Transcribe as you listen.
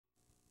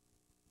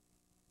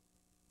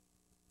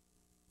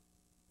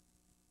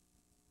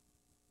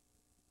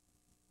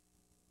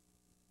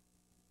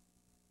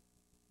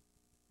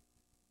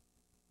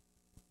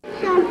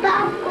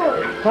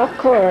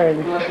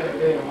Popcorn.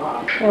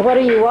 And what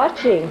are you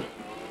watching?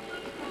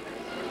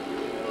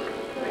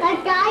 A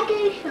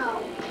doggy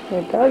show.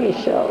 A doggy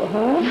show,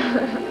 huh?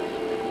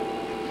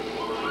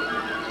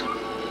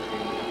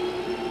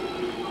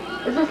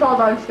 Is this All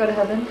Dogs Go to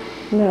Heaven?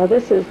 No,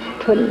 this is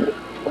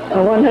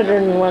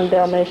 101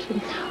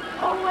 Dalmatians.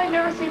 Oh, I've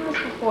never seen this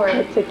before.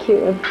 That's a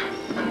cute one.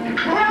 I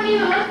haven't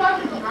even looked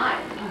watched it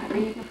tonight. Are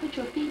you going to put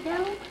your feet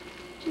down?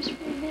 Just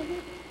for a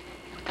minute.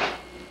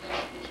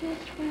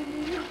 Just for a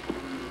minute.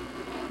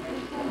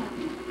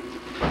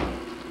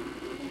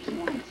 There's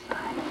one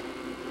side.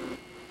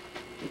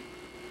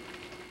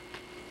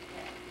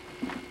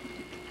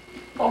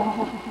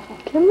 Oh,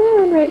 Come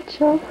on,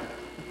 Rachel.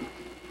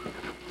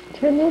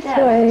 Turn this that's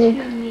way.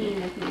 too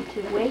mean of me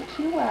to wake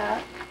you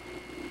up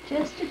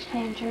just to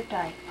change your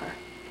diaper.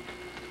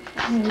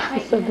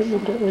 This is so that you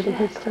get rid of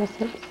his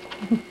toss-ups.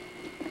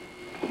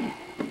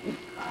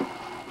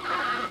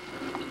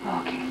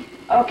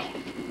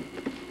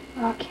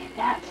 Okay,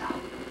 that's all.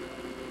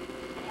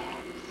 There,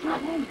 see,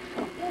 now you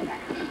feel better.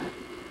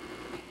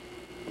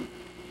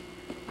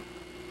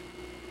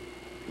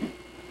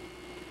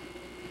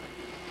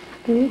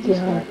 Good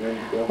job.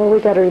 Well, we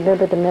got to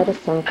remember the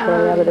medicine,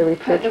 Troy, out of the Put the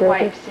refrigerator.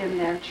 wipes in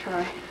there,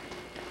 Troy.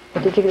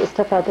 Did you get the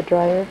stuff out of the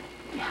dryer?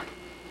 Yeah.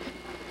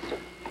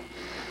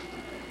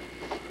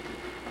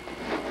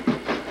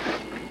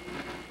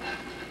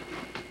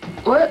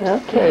 Whoops.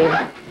 Okay.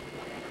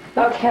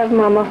 Let's have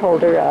Mama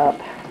hold her up.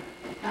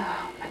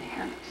 Oh, my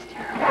hair looks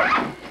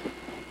terrible.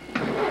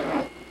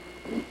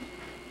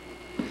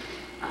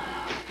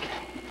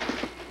 Okay.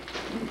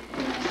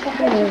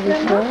 There we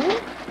go.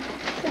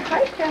 Say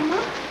hi, Grandma.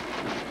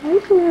 Hi,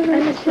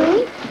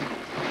 Rachel.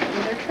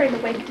 They're trying to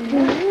wake me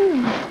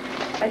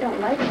up. I don't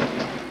like it.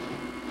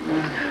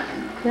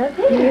 That's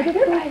There, beautiful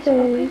your eyes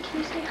open. face. Can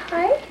you say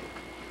hi?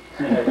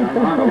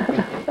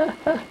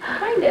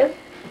 Kind of.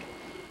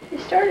 You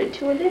started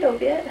to a little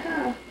bit,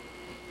 huh?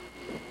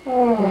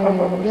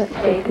 Oh, that's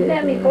say, good,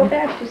 let me yeah. go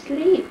back to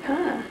sleep,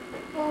 huh?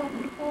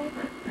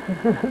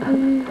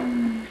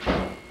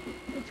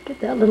 Let's get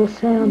that little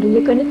sound. Are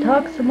you going to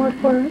talk some more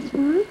for us,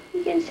 huh?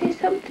 You gonna say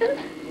something?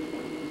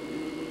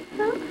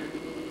 Huh?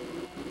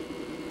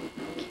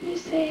 Can you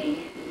say,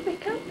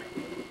 wake up?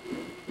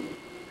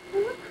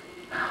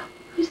 Huh?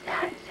 Who's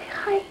that? Say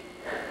hi.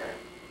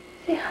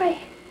 Say hi.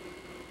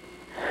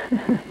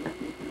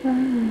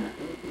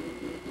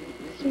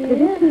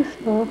 Pretty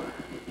peaceful.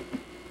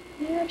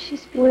 Yeah,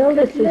 she's been Well, a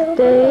good this is little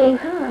day girl,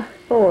 huh?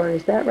 4,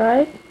 is that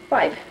right?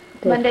 5.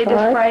 Day Monday 5.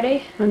 to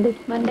Friday. Monday,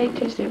 Monday,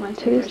 Tuesday,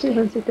 Wednesday, Tuesday, Thursday.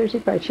 Wednesday, Thursday,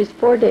 Friday. She's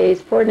 4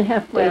 days,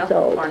 4.5 days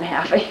old.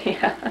 4.5,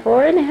 yeah.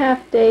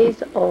 4.5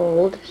 days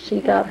old. She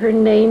got her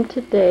name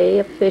today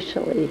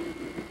officially.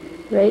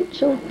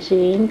 Rachel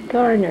Jean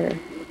Garner.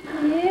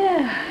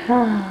 Yeah.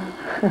 Ah.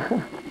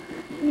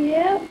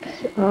 Yep.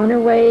 On her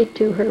way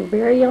to her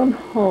very own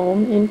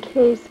home in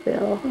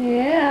Kaysville.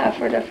 Yeah,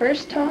 for the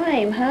first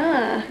time,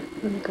 huh?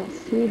 We're going to go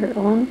see her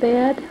own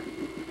bed. Her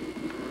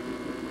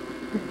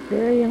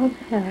very own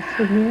house.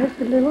 And there's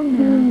the little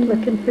man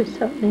looking for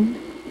something.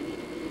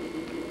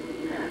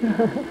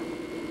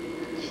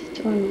 She's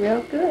doing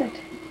real good.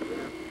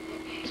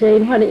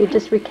 Jane, why don't you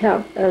just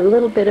recount a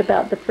little bit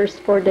about the first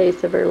 4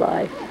 days of her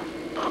life?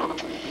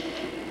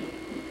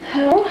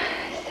 Oh,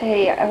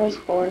 say I was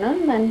born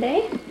on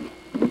Monday.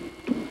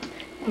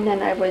 And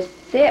then I was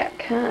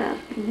sick, huh?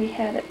 And we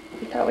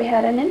thought we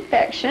had an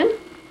infection.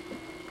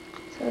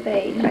 So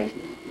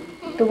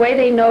the way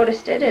they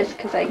noticed it is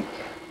because I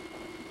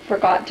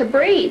forgot to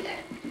breathe.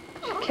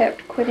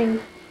 Kept quitting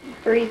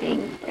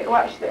breathing. Wait,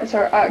 watch this.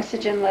 Our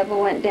oxygen level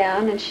went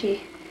down and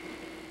she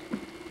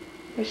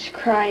was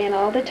crying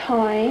all the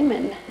time,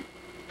 and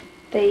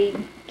they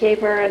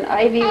gave her an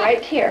IV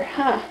right here,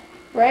 huh?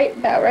 Right,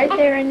 about right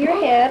there in your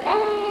head,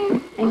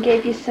 and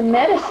gave you some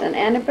medicine,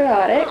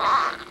 antibiotics,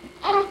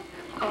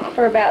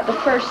 for about the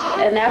first,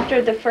 and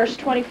after the first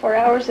 24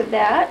 hours of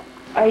that,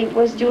 I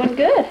was doing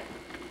good.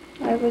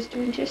 I was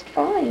doing just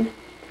fine.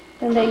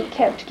 And they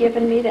kept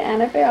giving me the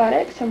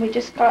antibiotics, and we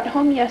just got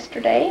home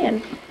yesterday,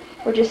 and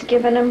we're just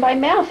giving them by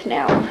mouth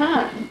now,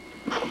 huh?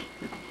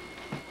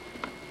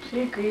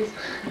 She agrees.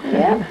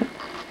 Yeah.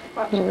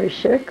 Well, we're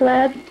sure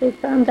glad they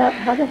found out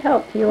how to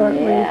help you,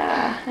 aren't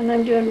Yeah, and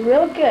I'm doing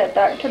real good.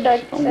 Dr.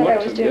 Doug said I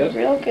was doing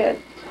real good.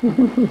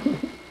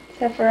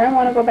 Except for I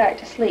want to go back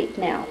to sleep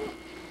now.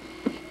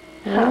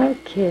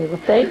 Okay, well,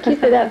 thank you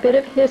for that bit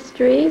of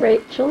history,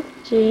 Rachel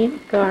Jean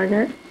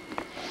Garner.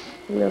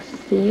 We'll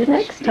see you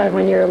next time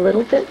when you're a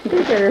little bit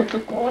bigger.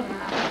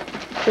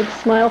 Big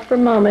smile for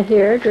Mama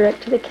here,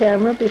 direct to the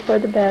camera before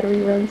the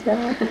battery runs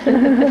out.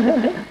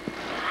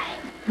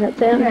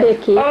 That's Aunt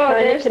Vicki,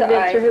 trying to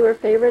convince her who her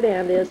favorite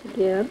aunt is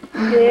again.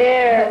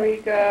 There we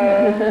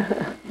go.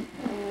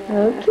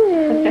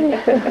 Okay.